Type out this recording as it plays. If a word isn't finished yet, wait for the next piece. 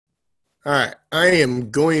All right, I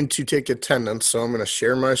am going to take attendance, so I'm going to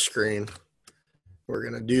share my screen. We're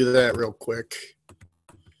going to do that real quick.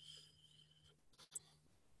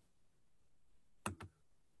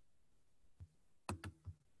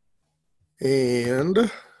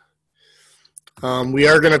 And we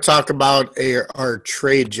are going to talk about our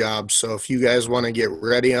trade jobs. So if you guys want to get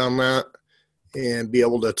ready on that and be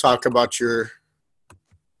able to talk about your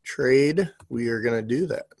trade, we are going to do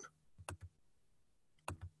that.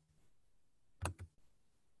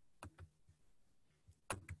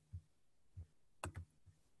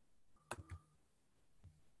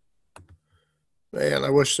 Man, I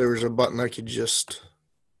wish there was a button I could just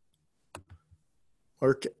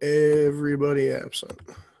mark everybody absent.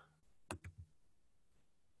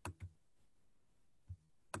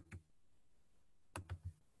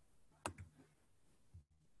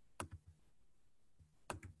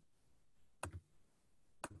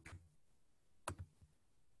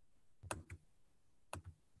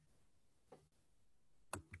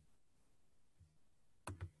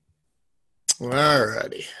 All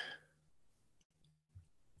righty.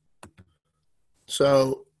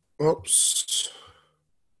 So, oops.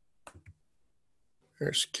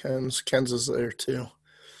 There's Ken's. Ken's is there too.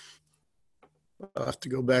 I'll have to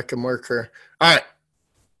go back and mark her. All right.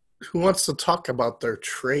 Who wants to talk about their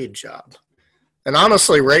trade job? And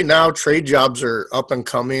honestly, right now, trade jobs are up and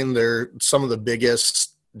coming. They're some of the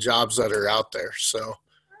biggest jobs that are out there. So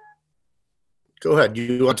go ahead.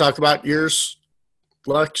 You want to talk about yours,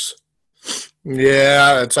 Lex?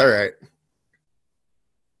 Yeah, that's all right.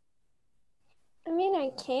 I mean,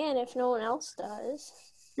 I can if no one else does.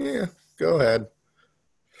 Yeah, go ahead.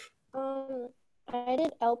 I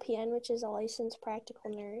did LPN, which is a licensed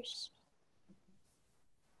practical nurse.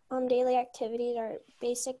 Daily activities are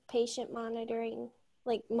basic patient monitoring,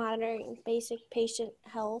 like monitoring basic patient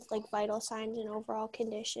health, like vital signs and overall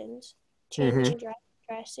conditions, changing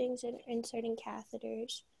dressings and inserting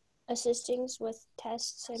catheters, assisting with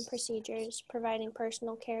tests and procedures, providing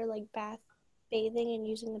personal care like bathing and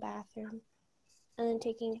using the bathroom, and then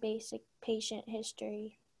taking basic patient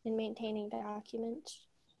history and maintaining documents.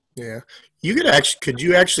 Yeah. Could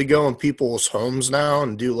you actually go in people's homes now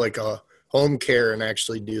and do like a home care and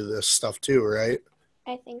actually do this stuff too, right?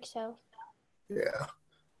 I think so. Yeah.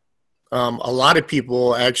 A lot of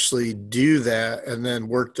people actually do that and then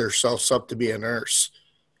work themselves up to be a nurse.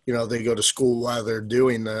 You know, they go to school while they're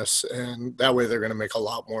doing this, and that way they're going to make a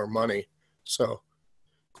lot more money. So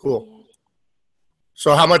cool. Yeah.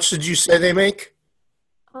 So, how much did you say they make?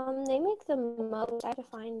 They make the most. I have to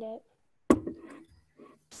find it.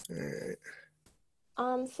 All right.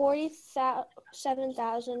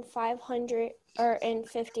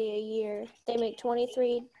 47,550 a year. They make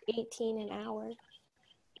 23.18 an hour.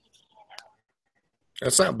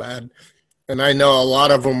 That's not bad. And I know a lot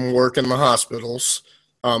of them work in the hospitals.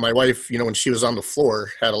 My wife, you know, when she was on the floor,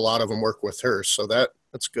 had a lot of them work with her, so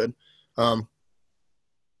that's good. Um,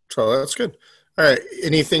 so that's good. All right.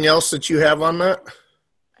 Anything else that you have on that?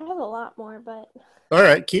 I have a lot more, but All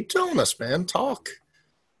right, keep telling us, man. Talk.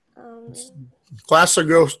 um, Class will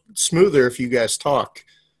go smoother if you guys talk.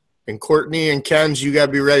 And Courtney and Ken's, you got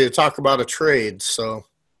to be ready to talk about a trade. So,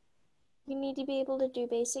 you need to be able to do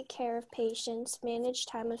basic care of patients, manage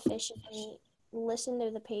time efficiently, listen to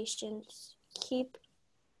the patients, keep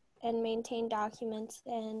and maintain documents,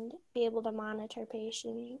 and be able to monitor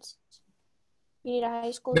patients. You need a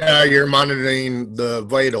high school now diploma. you're monitoring the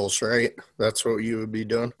vitals, right? That's what you would be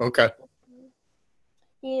doing. Okay.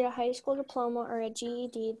 You need a high school diploma or a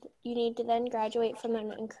GED. You need to then graduate from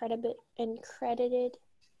an accredited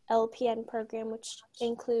LPN program, which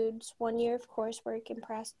includes 1 year of coursework and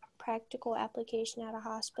practical application at a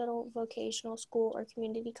hospital, vocational school, or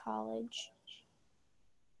community college.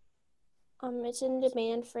 It's in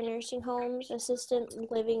demand for nursing homes, assisted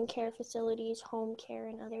living care facilities, home care,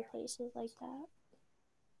 and other places like that.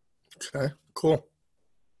 Okay. Cool.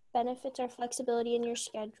 Benefits are flexibility in your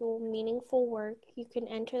schedule, meaningful work, you can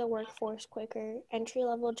enter the workforce quicker,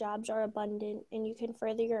 entry-level jobs are abundant, and you can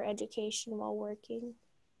further your education while working.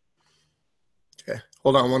 Okay.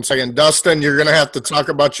 Hold on one second. Dustin, you're going to have to talk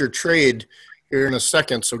about your trade here in a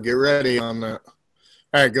second, so get ready on that.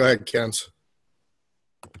 All right, go ahead, Ken's.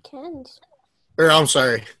 Ken's. Or I'm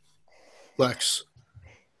sorry, Lex.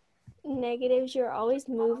 Negatives, you're always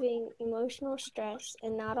moving, emotional stress,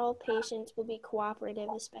 and not all patients will be cooperative,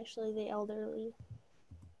 especially the elderly.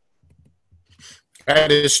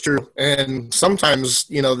 That is true. And sometimes,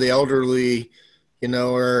 you know, the elderly, you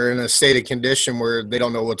know, are in a state of condition where they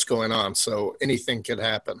don't know what's going on. So anything could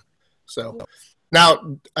happen. So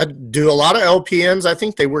now, do a lot of LPNs, I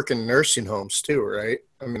think they work in nursing homes too, right?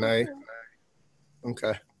 I mean,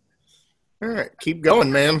 okay. All right, keep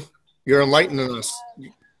going, man. You're enlightening us.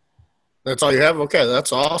 That's all you have? Okay,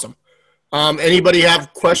 that's awesome. Anybody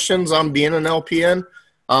have questions on being an LPN?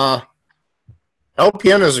 Uh,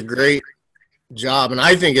 LPN is a great job, and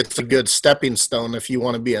I think it's a good stepping stone if you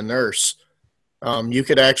want to be a nurse. You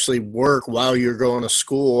could actually work while you're going to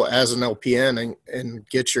school as an LPN and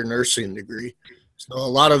get your nursing degree. So a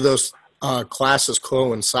lot of those classes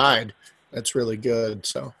coincide. That's really good.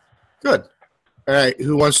 So good. All right,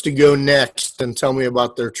 who wants to go next and tell me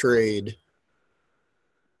about their trade?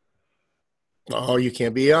 Oh, you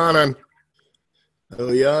can't be yawning.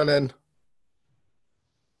 Oh, yawning.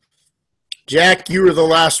 Jack, you were the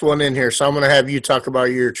last one in here, so I'm going to have you talk about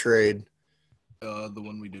your trade. The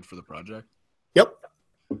one we did for the project. Yep.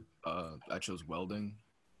 I chose welding.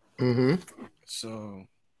 Mm-hmm. So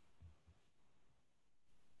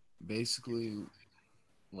basically,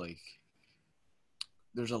 like,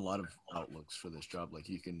 there's a lot of outlooks for this job. Like,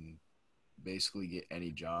 you can basically get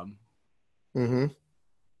any job. Mm-hmm.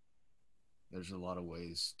 There's a lot of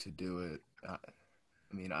ways to do it. I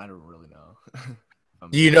mean, I don't really know.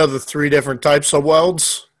 Do you know the 3 different types of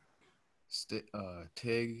welds?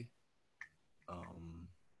 TIG.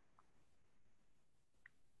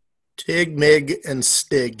 TIG, MIG, and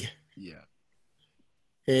STIG. Yeah.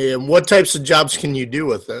 And what types of jobs can you do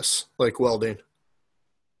with this, like welding?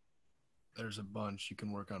 There's a bunch. You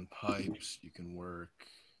can work on pipes. You can work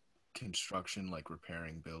construction, like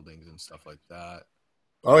repairing buildings and stuff like that.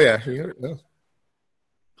 Oh, yeah.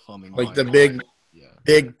 Plumbing. Like the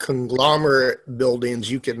big conglomerate buildings,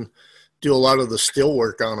 you can do a lot of the steel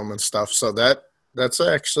work on them and stuff. So that's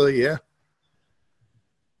actually, yeah.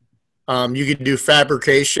 You could do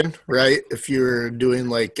fabrication, right? If you're doing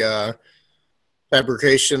like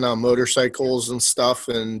fabrication on motorcycles and stuff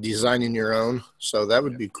and designing your own. So that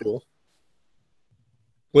would be cool.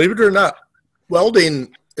 Believe it or not,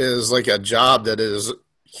 welding is like a job that is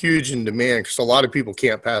huge in demand because a lot of people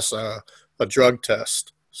can't pass a drug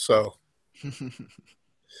test. So, all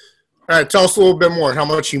right, tell us a little bit more. How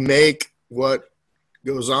much you make? What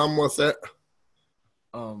goes on with it?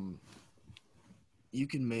 You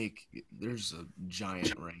can make. There's a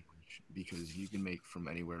giant range because you can make from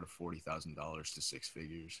anywhere to $40,000 to 6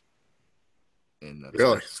 figures, and that's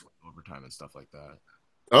really like overtime and stuff like that.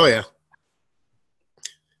 Oh yeah.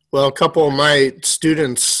 Well, a couple of my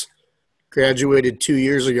students graduated 2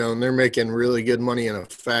 years ago, and they're making really good money in a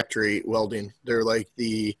factory welding. They're like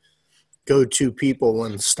the go-to people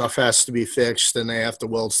when stuff has to be fixed and they have to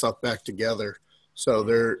weld stuff back together. So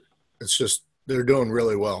they're doing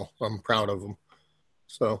really well. I'm proud of them.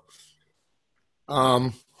 So,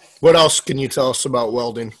 what else can you tell us about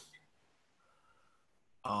welding?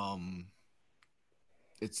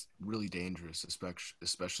 It's really dangerous,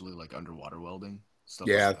 especially like underwater welding stuff.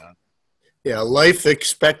 Yeah. Like that. Yeah, life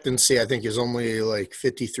expectancy, I think, is only like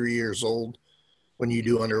 53 years old when you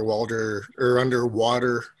do underwater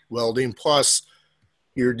welding. Plus,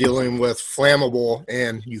 you're dealing with flammable,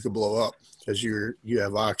 and you could blow up because you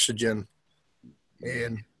have oxygen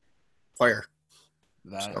and fire.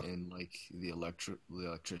 That and like the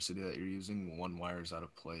electricity that you're using, one wire's out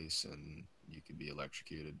of place, and you could be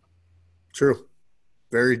electrocuted. True,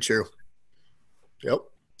 very true. Yep.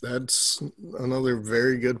 That's another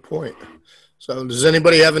very good point. So does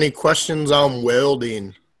anybody have any questions on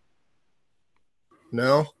welding?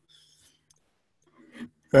 No?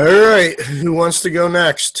 All right. Who wants to go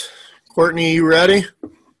next? Courtney, you ready?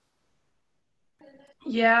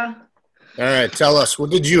 Yeah. All right. Tell us. What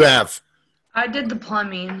did you have? I did the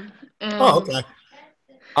plumbing. Oh, okay.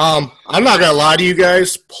 I'm not going to lie to you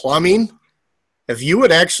guys. Plumbing, if you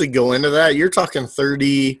would actually go into that, you're talking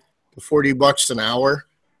 $30 to $40 an hour.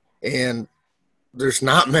 And there's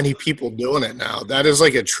not many people doing it now. That is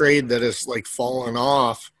like a trade that is like falling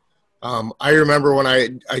off. I remember when I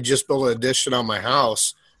just built an addition on my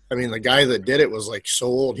house. I mean, the guy that did it was like so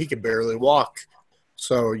old, he could barely walk.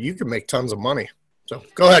 So you can make tons of money. So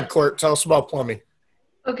go ahead, Court. Tell us about plumbing.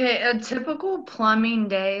 Okay, a typical plumbing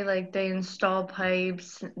day, like they install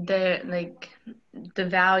pipes, the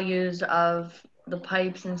values of the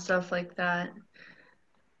pipes and stuff like that.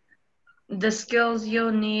 The skills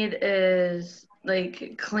you'll need is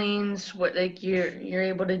like cleans, what like you're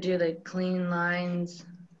able to do like clean lines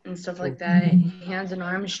and stuff like that. Hands and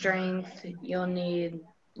arm strength. You'll need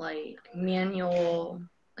like manual,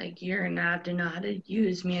 like you're gonna have to know how to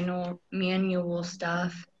use manual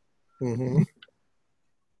stuff. Mm-hmm.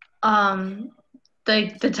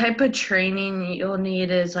 Like the type of training you'll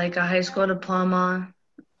need is like a high school diploma.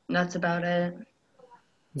 That's about it.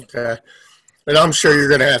 Okay. And I'm sure you're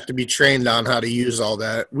going to have to be trained on how to use all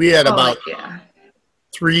that. We had about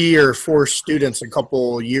 3 or 4 students a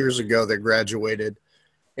couple years ago that graduated,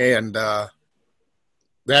 and that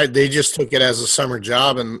they just took it as a summer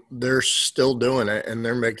job, and they're still doing it, and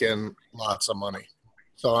they're making lots of money.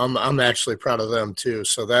 So I'm actually proud of them too.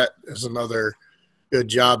 So that is another good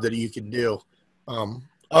job that you can do.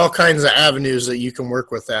 All kinds of avenues that you can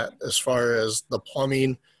work with that, as far as the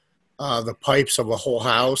plumbing, the pipes of a whole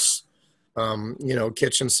house,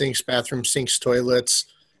 kitchen sinks, bathroom sinks, toilets,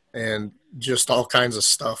 and just all kinds of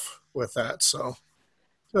stuff with that. So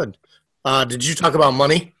good. Did you talk about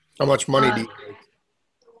money? How much money do you make?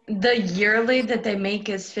 The yearly that they make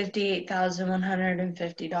is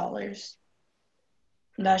 $58,150.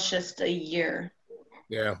 That's just a year.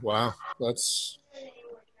 Yeah, wow. That's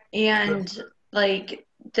And like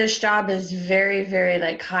this job is very, very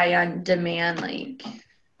like high on demand. Like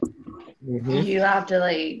you have to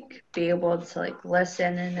like be able to like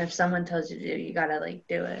listen, and if someone tells you to do, you gotta like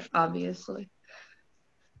do it, obviously.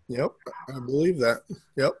 Yep, I believe that.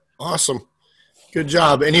 Yep, awesome. Good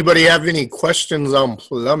job. Anybody have any questions on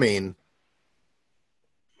plumbing?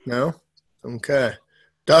 No? Okay.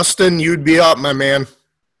 Dustin, you'd be up, my man.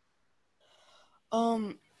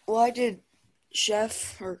 Well, I did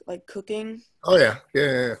chef or like cooking. Oh, yeah.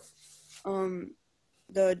 Yeah.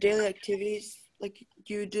 The daily activities like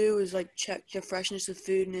you do is like check the freshness of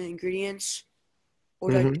food and the ingredients,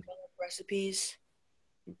 or like develop recipes,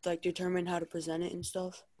 like determine how to present it and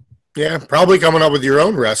stuff. Yeah, probably coming up with your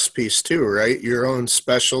own recipes too, right? Your own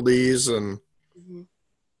specialties. And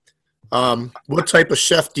what type of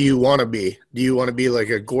chef do you want to be? Do you want to be like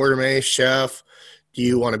a gourmet chef? Do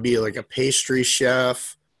you want to be like a pastry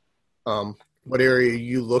chef? What area are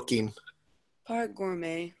you looking? Probably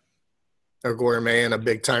gourmet. A gourmet in a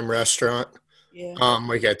big time restaurant? Yeah.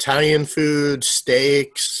 Like Italian food,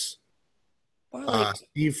 steaks,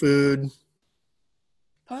 seafood.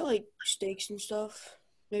 Probably like steaks and stuff.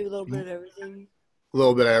 Maybe a little bit of everything. A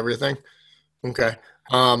little bit of everything. Okay.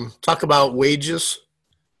 Talk about wages.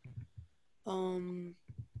 Well,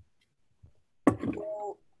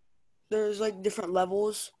 there's like different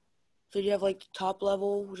levels. So you have like top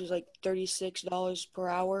level, which is like $36 per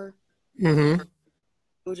hour.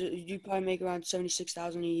 Which you'd probably make around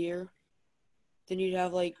 $76,000 a year. Then you'd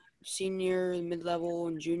have like senior, mid-level,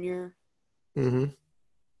 and junior. And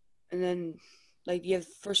then like you have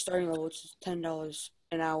first starting level, which is $10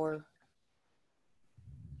 an hour.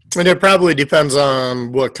 And it probably depends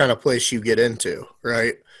on what kind of place you get into,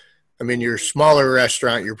 right? I mean, your smaller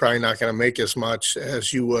restaurant, you're probably not going to make as much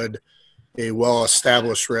as you would a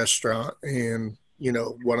well-established restaurant and,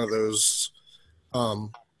 one of those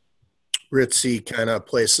ritzy kind of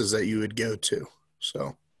places that you would go to.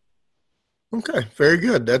 So, okay, very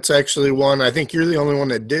good. That's actually one. I think you're the only one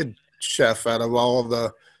that did chef out of all of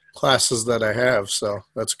the classes that I have. So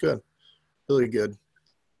that's good. Really good.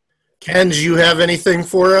 Ken, do you have anything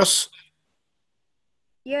for us?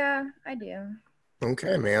 Yeah, I do.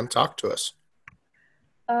 Okay, man. Talk to us.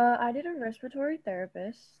 I did a respiratory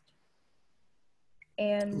therapist,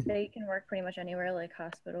 and they can work pretty much anywhere, like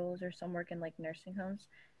hospitals, or some work in like nursing homes.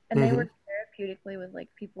 And they work therapeutically with like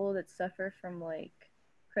people that suffer from like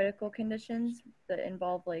critical conditions that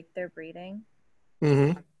involve like their breathing.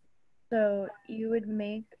 So you would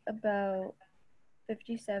make about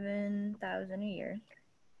 $57,000 a year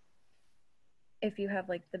if you have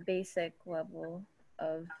like the basic level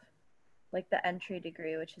of like the entry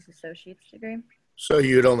degree, which is associate's degree. So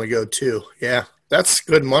you'd only go 2. Yeah, that's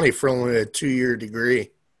good money for only a 2-year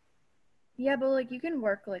degree. Yeah, but like you can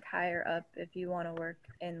work like higher up if you want to work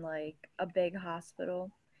in like a big hospital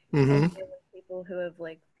and deal with people who have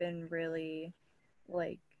like been really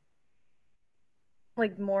like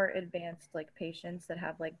more advanced like patients that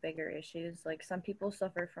have like bigger issues. Like some people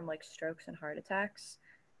suffer from like strokes and heart attacks,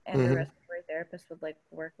 and the respiratory therapist would like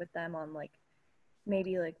work with them on like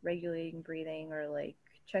maybe like regulating breathing or like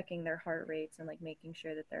checking their heart rates and like making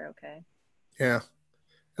sure that they're okay. Yeah.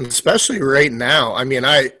 And especially right now. I mean,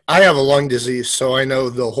 I have a lung disease, so I know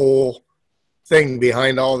the whole thing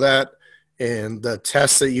behind all that and the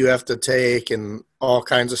tests that you have to take and all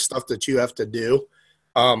kinds of stuff that you have to do.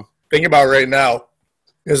 Think about right now,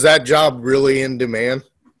 is that job really in demand?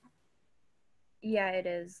 Yeah, it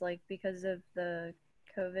is. Like because of the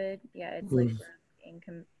COVID, yeah, it's like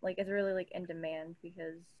income, like it's really like in demand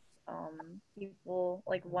because people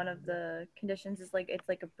like one of the conditions is like it's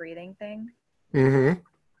like a breathing thing.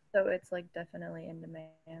 So it's like definitely in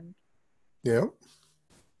demand. Yeah.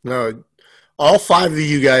 No, all 5 of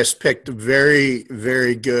you guys picked very,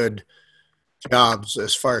 very good jobs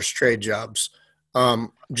as far as trade jobs.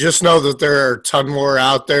 Just know that there are a ton more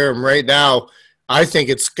out there. And right now, I think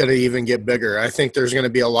it's going to even get bigger. I think there's going to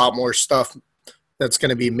be a lot more stuff that's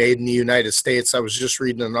going to be made in the United States. I was just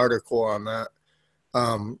reading an article on that,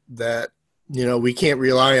 that, you know, we can't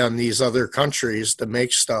rely on these other countries to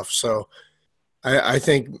make stuff. So I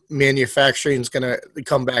think manufacturing is going to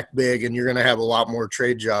come back big, and you're going to have a lot more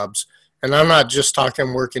trade jobs. And I'm not just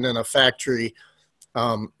talking working in a factory.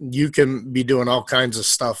 You can be doing all kinds of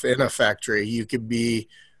stuff in a factory. You could be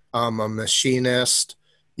a machinist.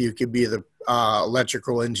 You could be the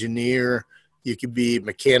electrical engineer. You could be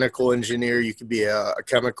mechanical engineer. You could be a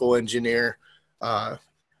chemical engineer.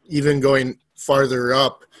 Even going farther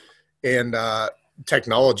up, and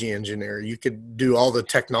technology engineer. You could do all the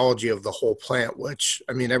technology of the whole plant, which,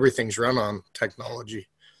 I mean, everything's run on technology.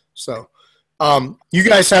 So you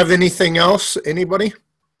guys have anything else, anybody,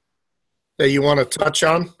 that you want to touch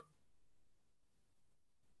on?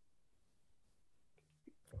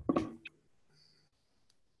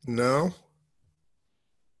 No?